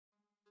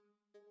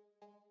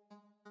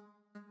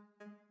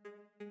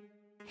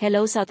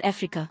Hello South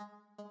Africa.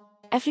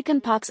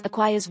 African Parks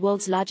acquires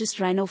world's largest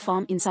rhino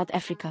farm in South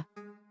Africa.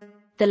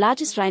 The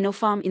largest rhino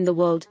farm in the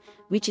world,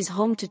 which is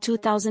home to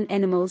 2,000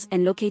 animals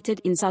and located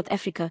in South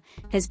Africa,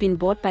 has been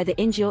bought by the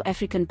NGO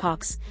African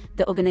Parks,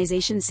 the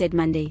organization said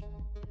Monday.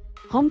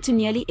 Home to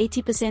nearly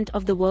 80%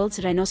 of the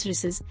world's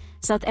rhinoceroses,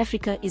 South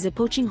Africa is a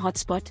poaching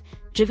hotspot,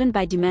 driven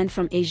by demand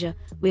from Asia,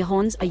 where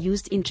horns are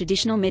used in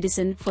traditional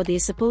medicine for their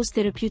supposed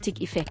therapeutic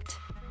effect.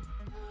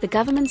 The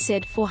government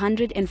said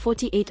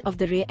 448 of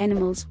the rare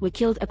animals were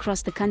killed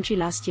across the country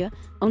last year,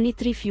 only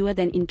 3 fewer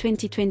than in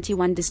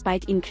 2021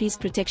 despite increased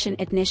protection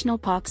at national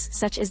parks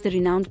such as the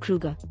renowned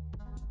Kruger.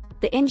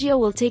 The NGO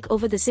will take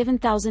over the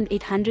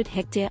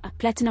 7,800-hectare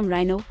platinum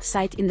rhino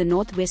site in the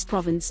Northwest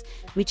Province,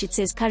 which it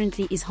says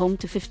currently is home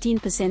to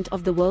 15%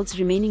 of the world's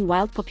remaining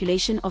wild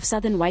population of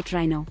southern white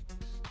rhino.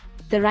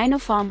 The rhino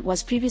farm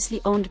was previously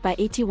owned by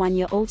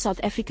 81-year-old South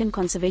African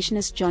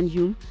conservationist John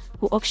Hume,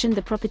 who auctioned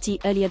the property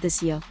earlier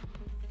this year.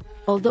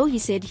 Although he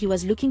said he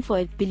was looking for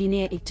a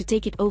billionaire to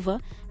take it over,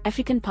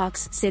 African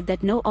Parks said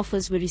that no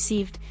offers were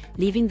received,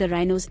 leaving the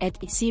rhinos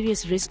at a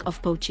serious risk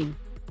of poaching.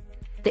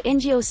 The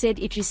NGO said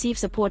it received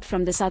support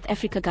from the South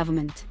Africa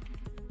government.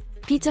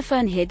 Peter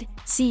Fernhead,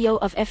 CEO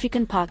of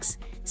African Parks,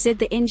 said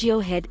the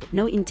NGO had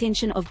no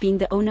intention of being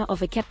the owner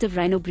of a captive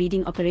rhino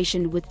breeding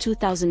operation with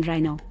 2,000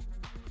 rhino.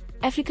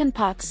 African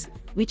Parks,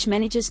 which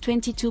manages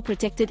 22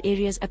 protected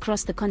areas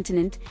across the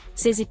continent,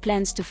 says it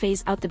plans to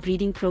phase out the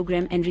breeding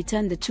program and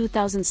return the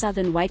 2,000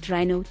 southern white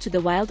rhino to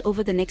the wild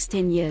over the next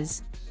 10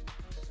 years.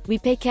 We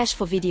pay cash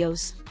for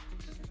videos.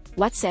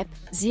 WhatsApp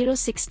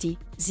 060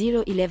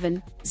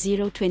 011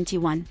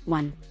 021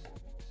 1.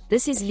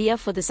 This is Leah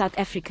for the South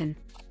African.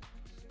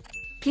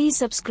 Please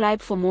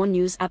subscribe for more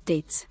news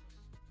updates.